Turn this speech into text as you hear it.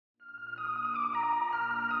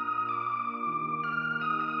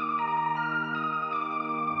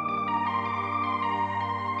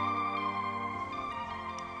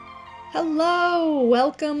Hello!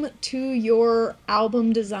 Welcome to your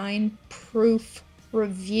album design proof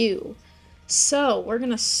review. So we're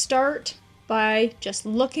going to start by just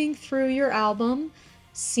looking through your album,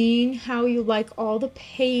 seeing how you like all the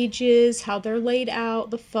pages, how they're laid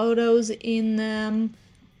out, the photos in them,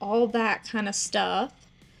 all that kind of stuff.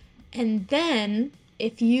 And then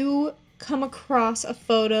if you come across a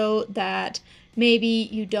photo that maybe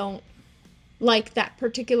you don't like that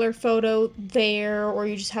particular photo there, or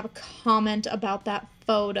you just have a comment about that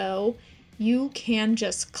photo, you can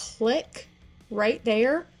just click right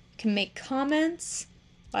there. You can make comments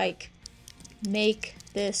like make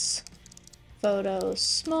this photo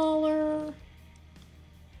smaller,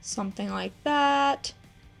 something like that.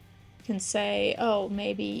 You can say, oh,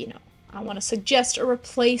 maybe, I want to suggest a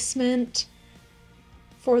replacement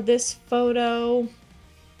for this photo.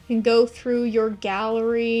 You can go through your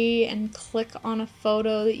gallery and click on a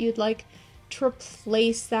photo that you'd like to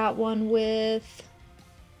replace that one with.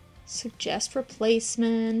 Suggest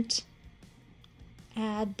replacement.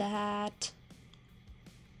 Add that.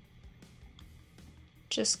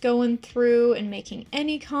 Just going through and making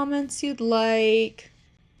any comments you'd like.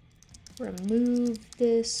 Remove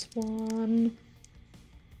this one.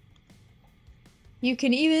 You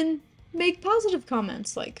can even make positive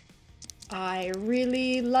comments like, I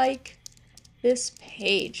really like this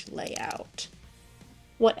page layout.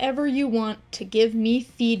 Whatever you want to give me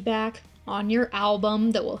feedback on your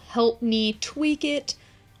album that will help me tweak it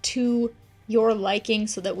to your liking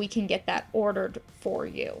so that we can get that ordered for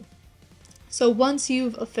you. So once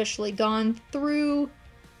you've officially gone through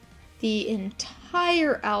the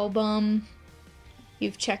entire album,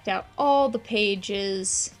 you've checked out all the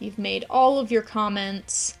pages, you've made all of your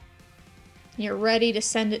comments, you're ready to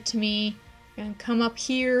send it to me, you're going to come up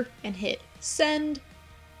here and hit send.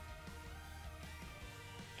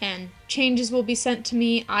 And changes will be sent to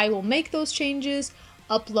me. I will make those changes,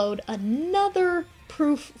 upload another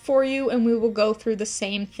proof for you, and we will go through the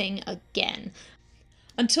same thing again.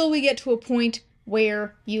 Until we get to a point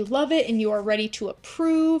where you love it and you are ready to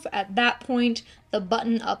approve. At that point, the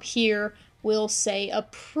button up here will say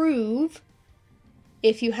approve.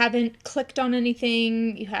 If you haven't clicked on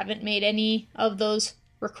anything, you haven't made any of those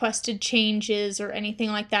requested changes or anything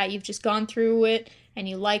like that, you've just gone through it and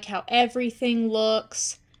you like how everything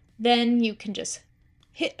looks, then you can just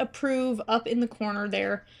hit approve up in the corner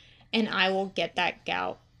there, and I will get that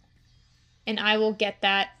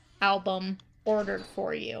album ordered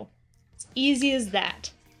for you. It's easy as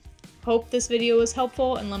that. Hope this video was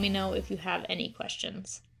helpful, and let me know if you have any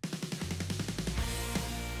questions.